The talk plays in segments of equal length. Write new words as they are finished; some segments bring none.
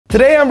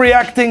Today I'm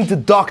reacting to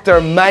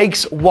Dr.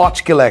 Mike's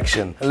watch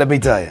collection. And let me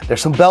tell you, there's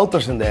some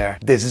belters in there.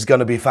 This is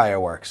gonna be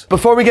fireworks.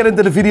 Before we get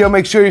into the video,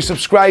 make sure you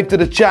subscribe to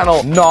the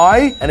channel now.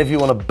 And if you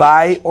wanna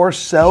buy or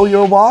sell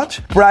your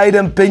watch,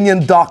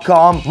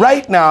 brideandpinion.com.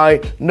 Right now,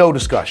 no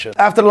discussion.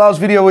 After the last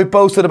video we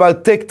posted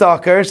about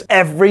TikTokers,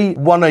 every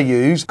one of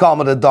you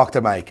commented Dr.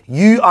 Mike.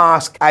 You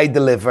ask, I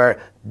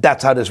deliver.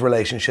 That's how this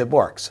relationship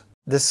works.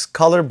 This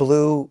color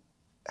blue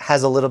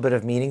has a little bit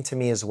of meaning to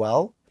me as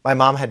well. My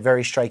mom had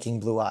very striking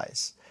blue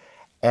eyes.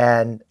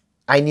 And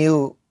I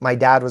knew my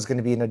dad was going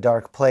to be in a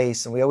dark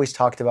place, and we always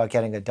talked about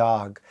getting a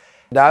dog.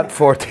 That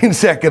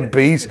 14-second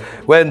piece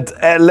went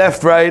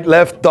left, right,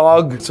 left,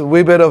 dog. It's a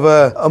wee bit of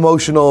an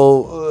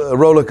emotional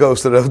roller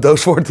coaster of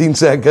those 14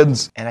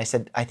 seconds. And I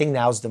said, I think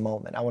now's the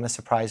moment. I want to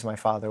surprise my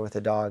father with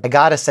a dog. I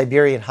got a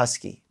Siberian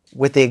Husky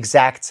with the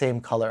exact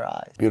same color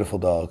eyes. Beautiful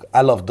dog.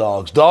 I love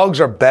dogs.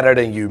 Dogs are better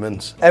than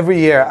humans. Every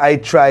year I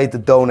try to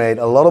donate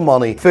a lot of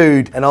money,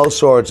 food and all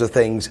sorts of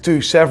things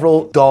to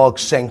several dog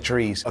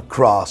sanctuaries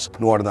across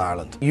Northern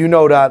Ireland. You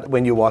know that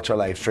when you watch our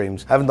live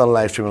streams. I haven't done a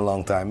live stream in a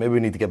long time. Maybe we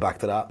need to get back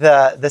to that.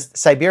 The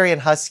Siberian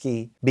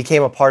Husky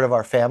became a part of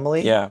our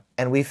family. Yeah.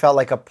 And we felt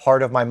like a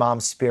part of my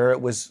mom's spirit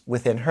was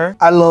within her.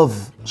 I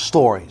love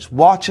stories.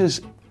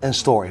 Watches and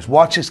stories.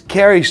 Watches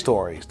carry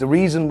stories. The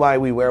reason why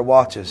we wear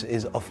watches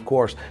is, of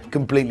course,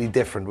 completely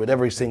different with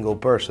every single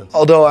person.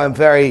 Although I'm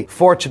very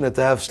fortunate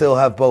to still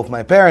have both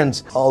my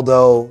parents,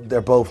 although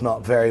they're both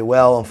not very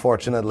well,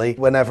 unfortunately.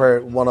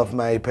 Whenever one of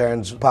my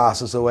parents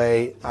passes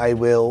away, I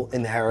will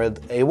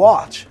inherit a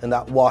watch, and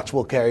that watch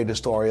will carry the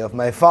story of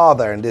my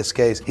father. In this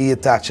case, he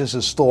attaches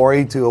a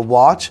story to a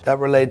watch that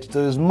relates to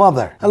his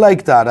mother. I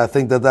like that. I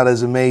think that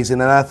is amazing,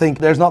 and I think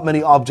there's not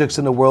many objects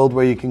in the world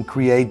where you can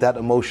create that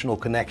emotional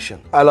connection.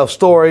 I love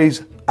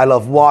stories, I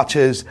love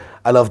watches,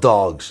 I love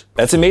dogs.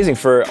 That's amazing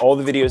for all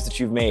the videos that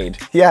you've made.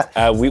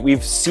 Yeah.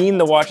 We've seen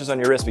the watches on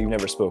your wrist, but you've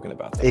never spoken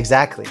about them.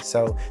 Exactly.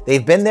 So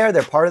they've been there,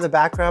 they're part of the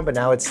background, but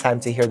now it's time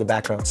to hear the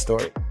background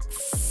story.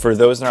 For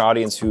those in our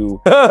audience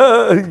who...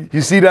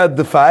 You see that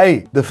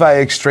Defy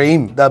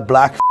Extreme, that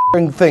black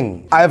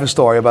thing? I have a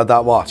story about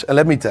that watch, and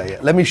let me tell you,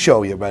 let me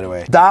show you, by the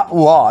way. That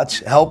watch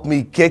helped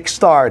me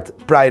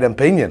kickstart Bride and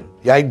Pinion.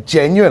 Yeah,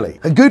 genuinely.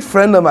 A good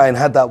friend of mine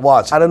had that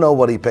watch. I don't know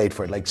what he paid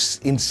for it, like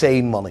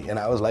insane money. And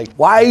I was like,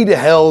 why the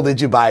hell did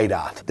you buy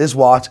that? This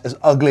watch, as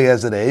ugly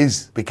as it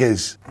is,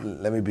 because,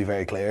 let me be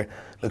very clear,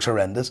 looks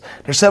horrendous.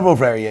 There's several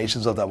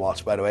variations of that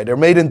watch, by the way. They're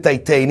made in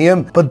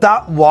titanium, but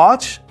that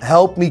watch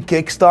helped me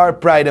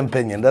kickstart Bride and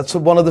Pinion. That's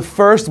one of the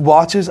first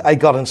watches I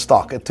got in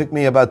stock. It took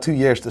me about 2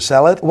 years to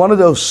sell it. One of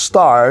those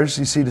stars,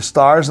 you see the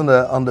stars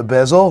on the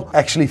bezel,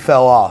 actually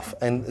fell off.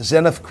 And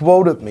Zenith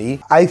quoted me,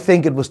 I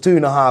think it was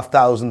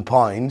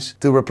 £2,500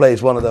 to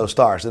replace one of those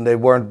stars, and they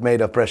weren't made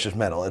of precious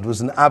metal. It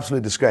was an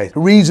absolute disgrace. The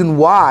reason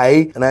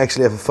why, and I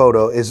actually have a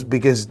photo, is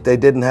because they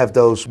didn't have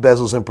those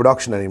bezels in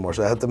production anymore,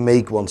 so I had to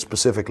make one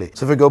specifically.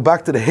 So if we go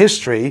back to the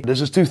history,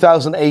 this is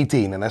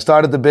 2018, and I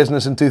started the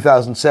business in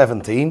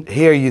 2017.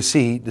 Here you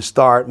see the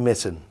star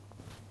missing.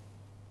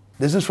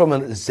 This is from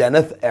a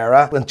Zenith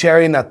era when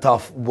Cherry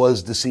Nattoff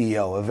was the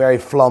CEO, a very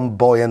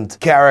flamboyant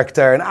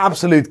character, an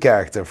absolute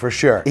character for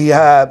sure. He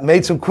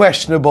made some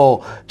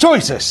questionable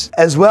choices.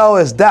 As well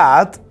as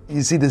that,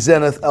 you see the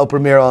Zenith El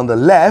Primero on the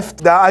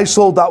left. Now, I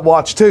sold that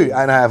watch too,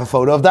 and I have a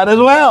photo of that as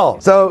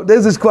well. So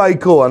this is quite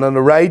cool. And on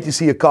the right, you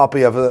see a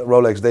copy of a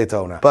Rolex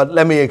Daytona. But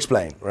let me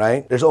explain,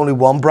 right? There's only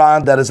one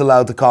brand that is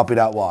allowed to copy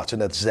that watch, and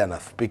that's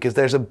Zenith, because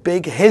there's a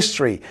big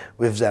history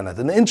with Zenith,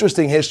 an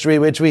interesting history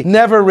which we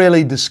never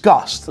really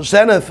discussed.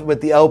 Zenith,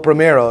 with the El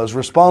Primero, is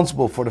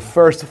responsible for the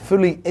first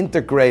fully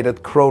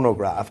integrated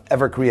chronograph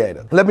ever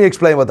created. Let me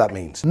explain what that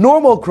means.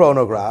 Normal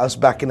chronographs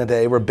back in the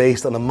day were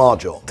based on a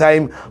module,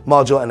 time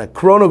module, and a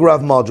chronograph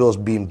modules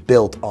being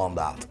built on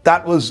that.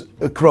 That was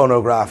a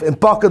chronograph in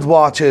pocket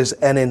watches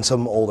and in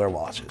some older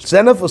watches.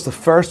 Zenith was the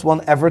first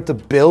one ever to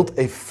build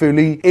a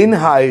fully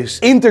in-house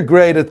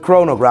integrated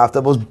chronograph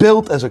that was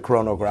built as a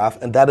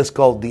chronograph, and that is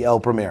called the El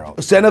Primero.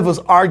 Zenith was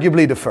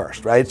arguably the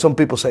first, right? Some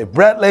people say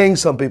Breitling,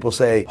 some people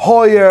say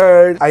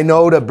Heuer. I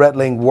know that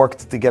Breitling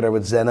worked together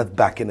with Zenith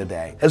back in the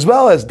day. As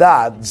well as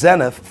that,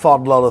 Zenith fought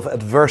a lot of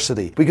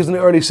adversity, because in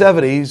the early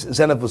 70s,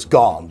 Zenith was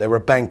gone. They were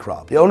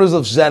bankrupt. The owners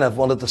of Zenith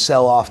wanted to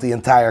sell off the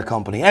entire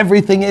company,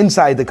 everything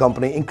inside the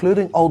company,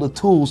 including all the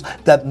tools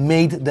that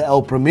made the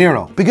El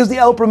Primero. Because the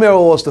El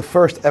Primero was the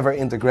first ever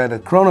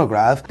integrated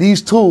chronograph,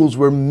 these tools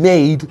were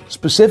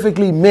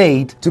specifically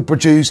made to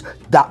produce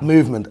that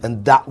movement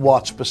and that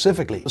watch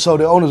specifically. So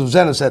the owners of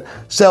Zenith said,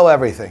 sell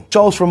everything.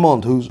 Charles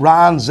Fremont, who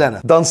ran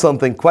Zenith, done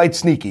something quite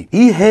sneaky.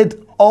 He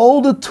hid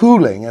all the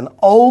tooling and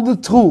all the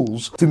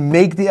tools to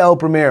make the El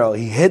Primero.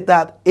 He hid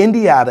that in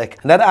the attic,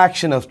 and that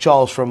action of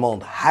Charles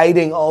Fremont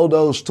hiding all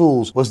those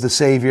tools was the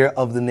savior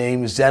of the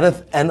name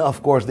Zenith and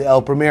of course the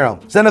El Primero.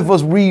 Zenith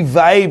was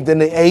revived in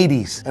the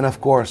 80s and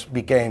of course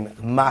became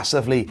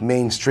massively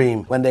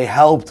mainstream when they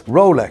helped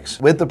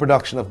Rolex with the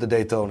production of the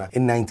Daytona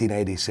in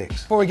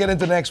 1986. Before we get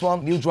into the next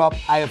one, new drop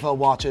IFL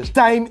watches.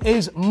 Time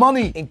is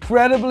Money.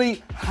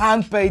 Incredibly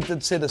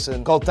hand-painted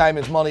citizen called Time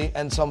is Money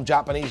and some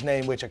Japanese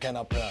name which I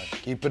cannot pronounce.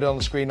 Can you put it on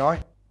the screen now?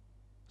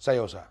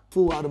 Sayosa.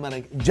 Full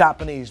automatic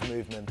Japanese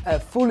movement, a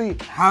fully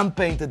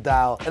hand-painted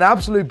dial, an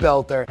absolute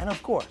belter, and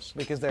of course,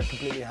 because they're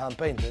completely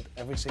hand-painted,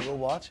 every single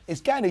watch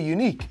is kind of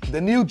unique. The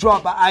new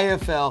drop by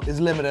IFL is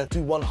limited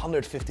to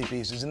 150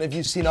 pieces, and if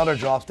you've seen other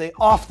drops, they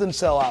often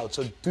sell out,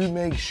 so do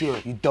make sure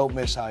you don't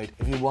miss out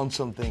if you want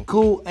something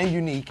cool and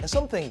unique and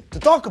something to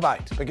talk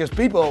about, because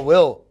people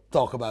will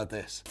talk about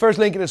this. First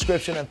link in the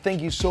description, and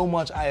thank you so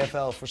much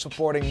IFL for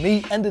supporting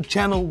me and the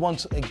channel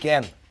once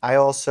again. I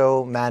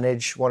also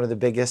manage one of the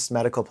biggest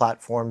medical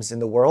platforms in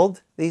the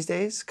world these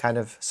days, kind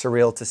of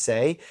surreal to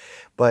say,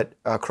 but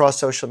across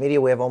social media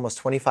we have almost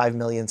 25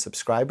 million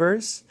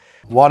subscribers.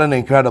 What an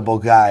incredible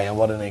guy and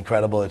what an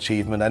incredible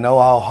achievement. I know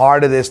how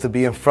hard it is to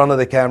be in front of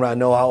the camera. I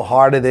know how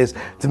hard it is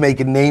to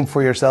make a name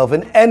for yourself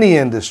in any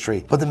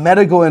industry. But the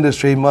medical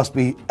industry must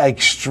be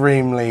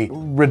extremely,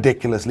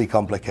 ridiculously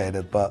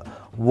complicated. But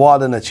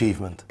what an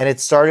achievement. And it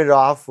started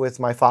off with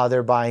my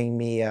father buying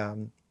me a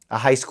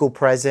high school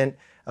present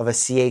of a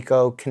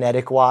Seiko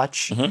kinetic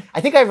watch.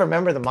 I think I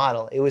remember the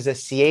model. It was a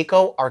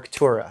Seiko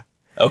Arctura.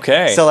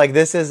 Okay. So like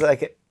this is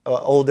like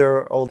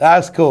older.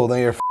 That's cool. Then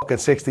you're fucking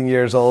 16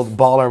 years old,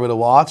 baller with a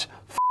watch.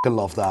 Fucking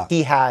love that.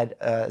 He had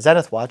a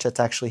Zenith watch that's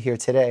actually here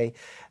today,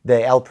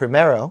 the El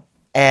Primero,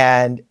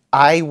 and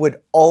I would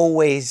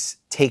always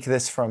take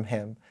this from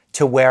him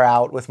to wear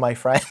out with my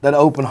friend. That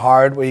open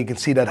heart where you can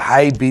see that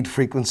high beat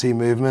frequency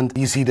movement.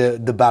 You see the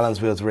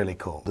balance wheel is really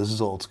cool. This is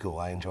old school,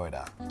 I enjoy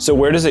that. So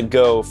where does it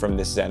go from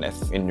this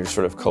Zenith in your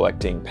sort of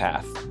collecting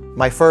path?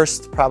 My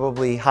first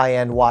probably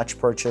high-end watch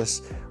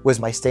purchase was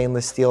my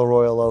stainless steel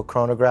Royal Oak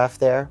chronograph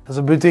there. That's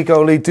a boutique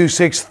only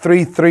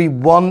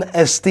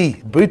 26331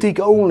 ST. Boutique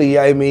only,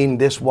 I mean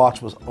this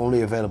watch was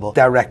only available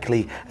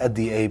directly at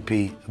the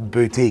AP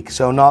boutique.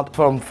 So not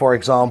from, for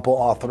example,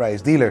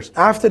 authorized dealers.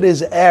 After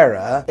this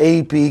era,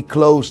 AP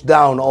closed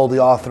down all the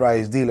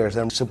authorized dealers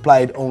and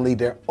supplied only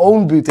their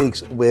own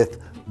boutiques with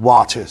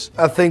watches.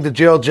 I think the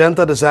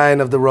Giorgenta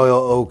design of the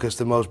Royal Oak is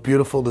the most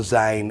beautiful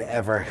design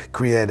ever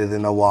created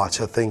in a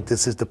watch. I think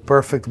this is the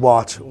perfect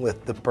watch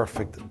with the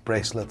perfect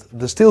bracelet.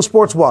 The steel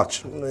sports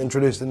watch,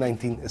 introduced in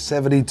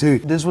 1972.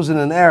 This was in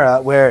an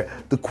era where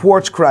the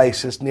quartz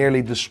crisis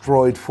nearly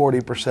destroyed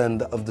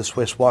 40% of the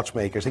Swiss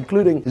watchmakers,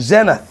 including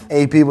Zenith.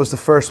 AP was the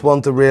first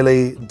one to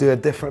really do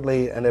it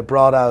differently, and they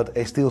brought out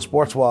a steel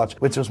sports watch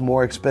which was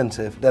more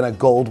expensive than a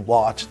gold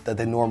watch that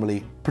they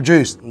normally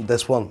produced.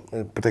 This one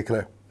in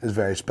particular is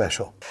very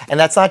special. And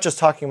that's not just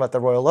talking about the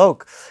Royal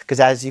Oak, because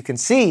as you can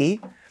see,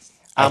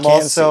 I'm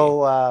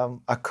also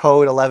a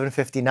code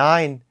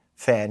 1159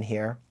 fan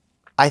here.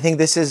 I think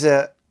this is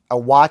a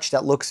watch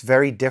that looks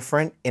very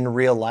different in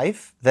real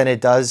life than it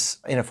does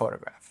in a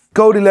photograph.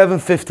 Code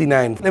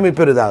 1159, let me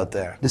put it out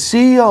there. The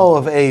CEO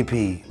of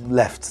AP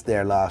left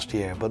there last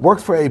year, but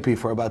worked for AP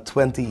for about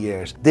 20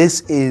 years.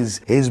 This is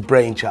his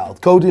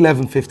brainchild. Code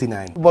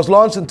 1159 was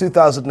launched in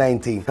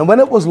 2019. And when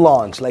it was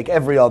launched, like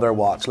every other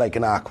watch, like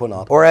an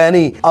Aquanaut or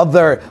any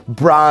other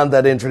brand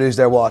that introduced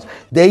their watch,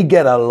 they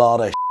get a lot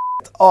of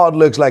oh, it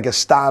looks like a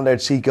standard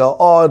Seiko.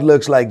 Oh, it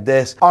looks like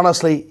this.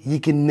 Honestly, you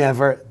can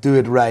never do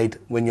it right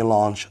when you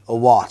launch a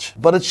watch.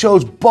 But it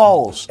shows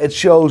balls, it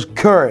shows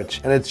courage,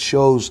 and it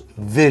shows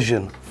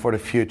vision for the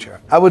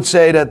future. I would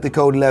say that the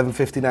Code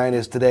 1159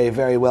 is today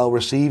very well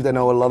received. I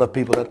know a lot of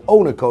people that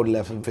own a Code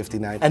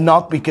 1159, and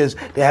not because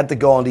they had to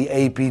go on the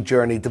AP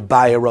journey to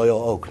buy a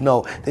Royal Oak.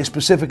 No, they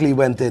specifically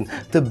went in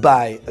to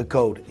buy a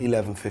Code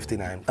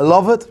 1159. I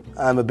love it.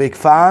 I'm a big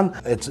fan.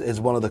 It's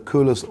one of the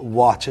coolest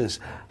watches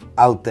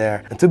out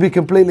there. And to be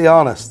completely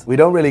honest, we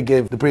don't really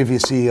give the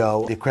previous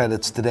CEO the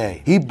credits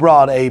today. He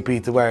brought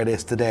AP to where it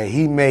is today.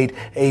 He made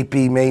AP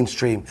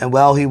mainstream. And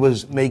while he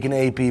was making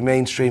AP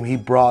mainstream, he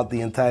brought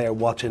the entire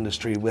watch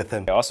industry with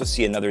him. I also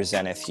see another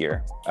Zenith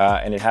here,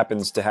 and it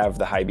happens to have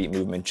the high beat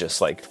movement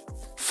just like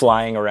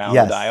flying around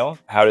the dial.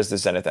 How does the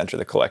Zenith enter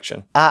the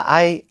collection?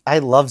 I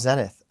love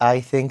Zenith. I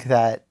think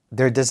that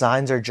their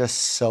designs are just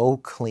so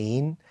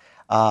clean.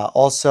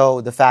 Also,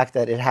 the fact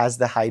that it has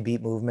the high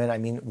beat movement, I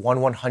mean,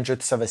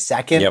 1/100th of a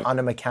second on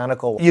a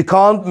mechanical. You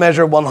can't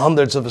measure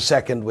 1/100th of a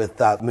second with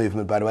that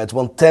movement, by the way. It's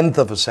 1/10th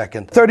of a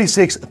second.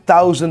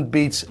 36,000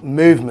 beats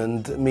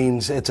movement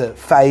means it's a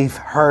 5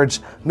 hertz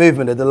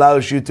movement. It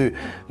allows you to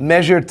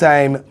measure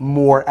time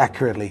more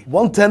accurately.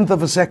 1/10th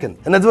of a second.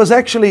 And it was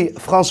actually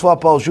Francois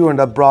Paul Journe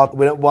that brought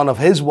one of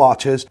his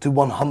watches to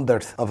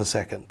 1/100th of a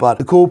second. But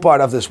the cool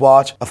part of this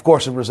watch, of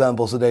course it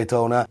resembles the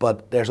Daytona,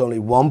 but there's only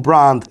one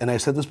brand, and I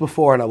said this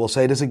before, and I will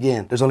say this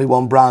again, there's only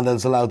one brand that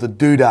is allowed to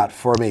do that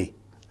for me,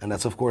 And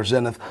that's of course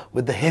Zenith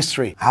with the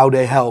history, how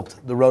they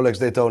helped the Rolex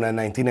Daytona in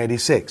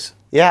 1986.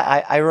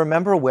 Yeah, I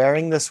remember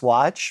wearing this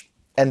watch.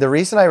 And the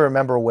reason I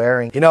remember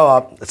wearing... You know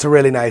what? It's a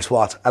really nice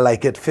watch. I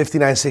like it.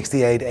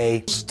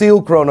 5968A.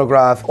 Steel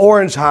chronograph,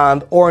 orange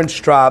hand, orange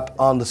strap.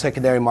 On the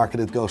secondary market,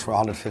 it goes for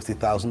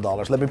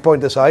 $150,000. Let me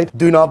point this out.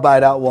 Do not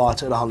buy that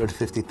watch at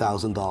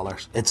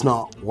 $150,000. It's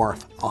not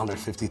worth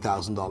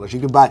 $150,000. You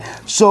can buy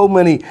so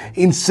many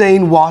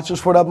insane watches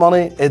for that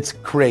money. It's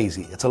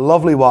crazy. It's a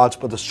lovely watch,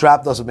 but the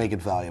strap doesn't make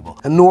it valuable.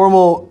 A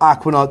normal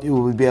Aquanaut you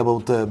will be able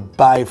to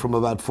buy from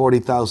about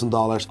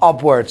 $40,000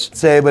 upwards.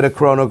 Say with a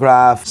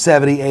chronograph,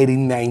 70,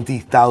 80,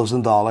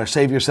 $90,000.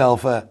 Save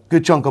yourself a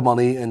good chunk of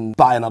money and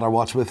buy another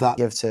watch with that.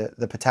 Give to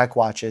the Patek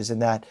watches in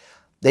that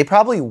they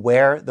probably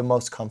wear the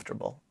most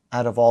comfortable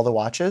out of all the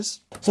watches.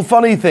 It's a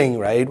funny thing,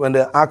 right? When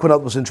the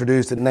Aquanaut was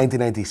introduced in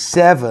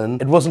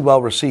 1997, it wasn't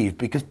well received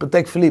because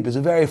Patek Philippe is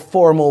a very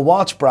formal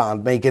watch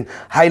brand making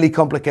highly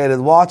complicated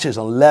watches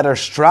on leather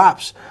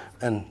straps.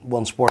 And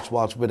one sports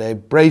watch with a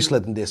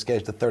bracelet, in this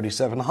case the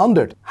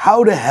 3700.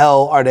 How the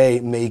hell are they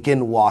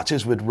making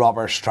watches with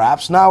rubber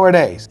straps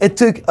nowadays? It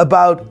took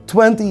about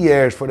 20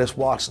 years for this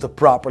watch to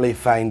properly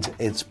find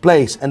its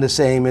place. And the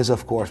same is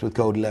of course with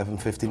Code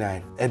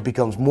 1159. It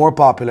becomes more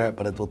popular,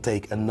 but it will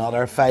take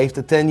another 5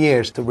 to 10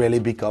 years to really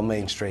become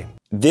mainstream.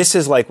 This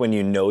is like when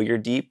you know you're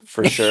deep,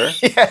 for sure.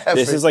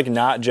 This is like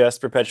not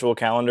just perpetual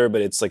calendar,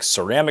 but it's like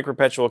ceramic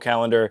perpetual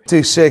calendar.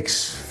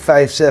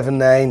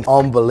 26579,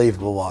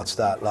 unbelievable watch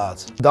that,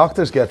 lads.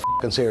 Doctors get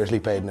fucking seriously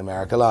paid in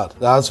America, lad.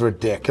 That's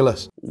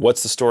ridiculous.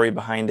 What's the story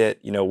behind it?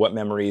 You know, what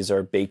memories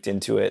are baked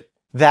into it?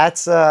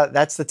 That's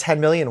the 10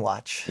 million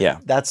watch. Yeah.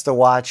 That's the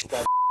watch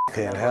that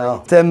fucking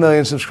hell. 10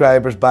 million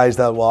subscribers buys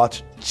that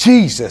watch.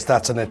 Jesus,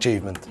 that's an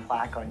achievement.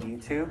 plaque on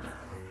YouTube.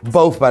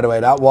 Both, by the way,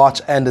 that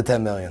watch and the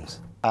 10 millions.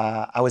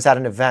 I was at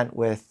an event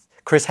with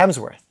Chris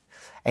Hemsworth,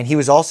 and he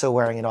was also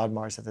wearing an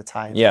Audemars at the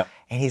time. Yeah.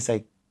 And he's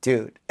like,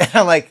 dude. And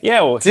I'm like,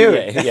 yeah, well,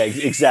 dude. Yeah,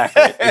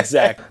 exactly,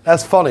 exactly.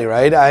 That's funny,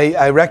 right?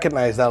 I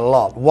recognize that a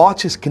lot.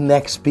 Watches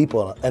connects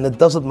people, and it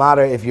doesn't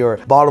matter if you're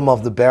bottom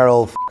of the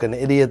barrel fucking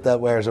idiot that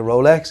wears a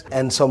Rolex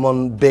and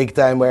someone big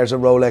time wears a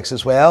Rolex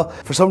as well.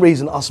 For some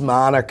reason, us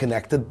man are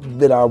connected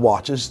with our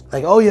watches.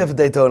 Like, oh, you have a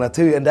Daytona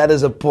too, and that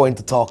is a point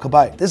to talk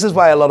about. This is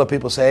why a lot of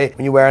people say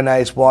when you wear a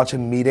nice watch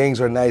in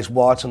meetings or a nice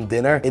watch on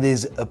dinner, it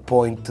is a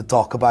point to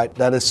talk about.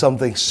 That is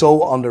something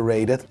so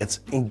underrated. It's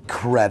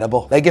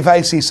incredible. Like if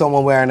I see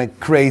someone wearing a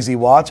crazy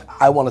watch,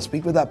 I want to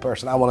speak with that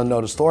person. I want to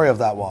know the story of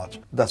that watch.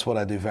 That's what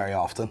I do very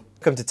often.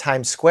 Come to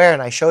Times Square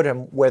and I showed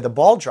him where the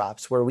ball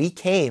drops, where we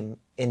came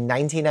in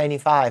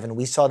 1995 and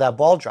we saw that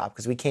ball drop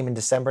because we came in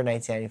December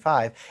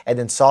 1995 and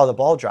then saw the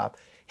ball drop.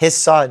 His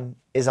son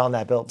is on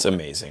that billboard. It's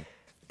amazing.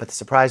 But the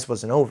surprise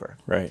wasn't over.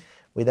 Right.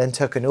 We then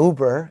took an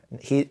Uber,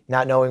 he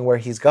not knowing where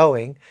he's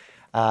going,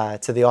 to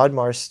the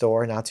Audemars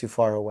store not too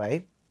far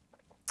away.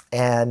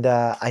 And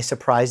I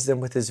surprised him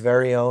with his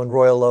very own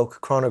Royal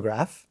Oak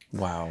chronograph.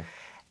 Wow.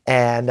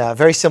 And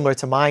very similar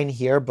to mine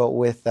here, but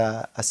with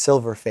a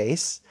silver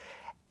face.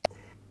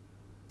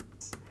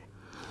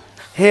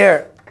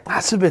 Here,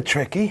 that's a bit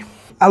tricky.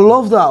 I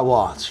love that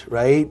watch,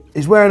 right?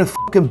 He's wearing a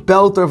fucking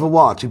belter of a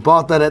watch. He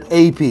bought that at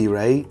AP,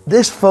 right?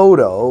 This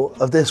photo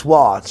of this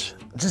watch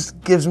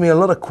just gives me a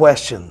lot of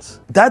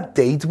questions. That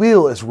date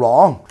wheel is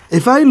wrong.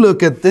 If I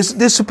look at this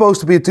is supposed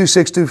to be a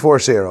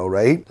 26240,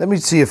 right? Let me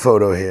see a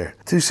photo here.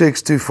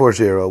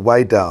 26240,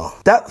 white dial.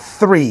 That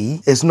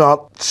 3 is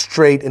not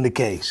straight in the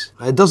case.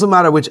 It doesn't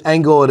matter which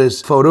angle it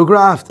is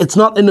photographed. It's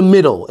not in the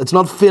middle. It's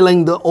not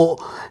filling the...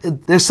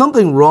 there's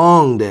something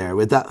wrong there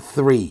with that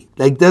 3.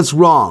 Like, that's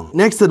wrong.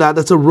 Next to that,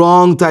 that's a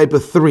wrong type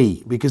of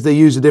 3 because they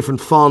use a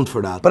different font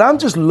for that. But I'm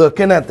just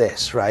looking at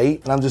this,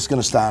 right? And I'm just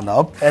gonna stand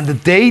up. And the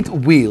date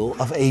wheel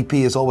of AP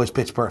is always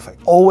pitch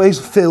perfect. Always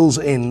fills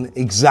in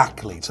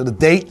exactly. So the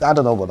date, I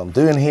don't know what I'm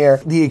doing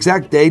here. The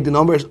exact date, the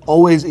number is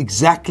always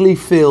exactly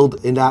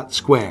filled in that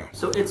square.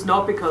 So it's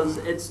not because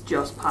it's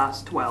just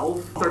past 12,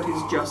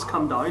 30's just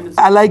come down.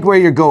 I like where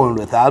you're going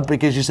with that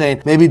because you're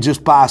saying maybe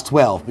just past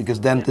 12 because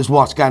then this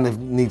watch kind of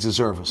needs a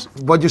service.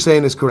 What you're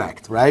saying is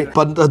correct, right?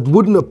 But that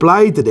wouldn't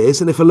apply to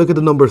this. And if I look at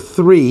the number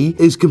 3,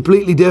 is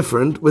completely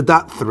different with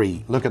that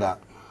 3. Look at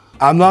that.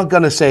 I'm not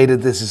gonna say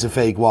that this is a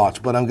fake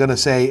watch, but I'm gonna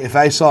say if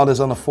I saw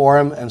this on a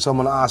forum and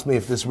someone asked me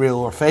if this is real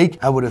or fake,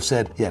 I would have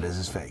said, yeah, this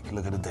is fake.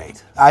 Look at the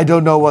date. I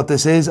don't know what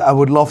this is. I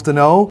would love to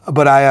know,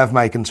 but I have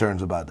my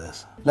concerns about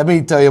this. Let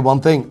me tell you one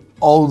thing.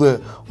 All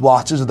the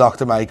watches of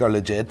Dr. Mike are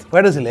legit.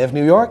 Where does he live?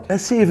 New York?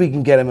 Let's see if we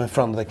can get him in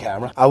front of the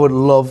camera. I would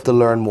love to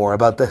learn more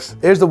about this.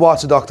 Here's the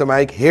watch of Dr.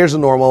 Mike. Here's a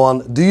normal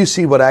one. Do you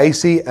see what I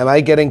see? Am I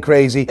getting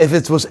crazy? If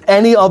it was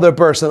any other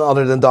person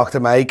other than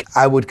Dr. Mike,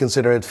 I would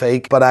consider it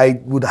fake, but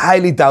I would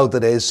highly doubt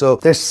it is. So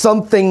there's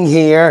something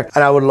here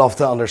and I would love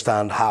to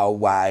understand how,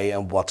 why,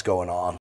 and what's going on.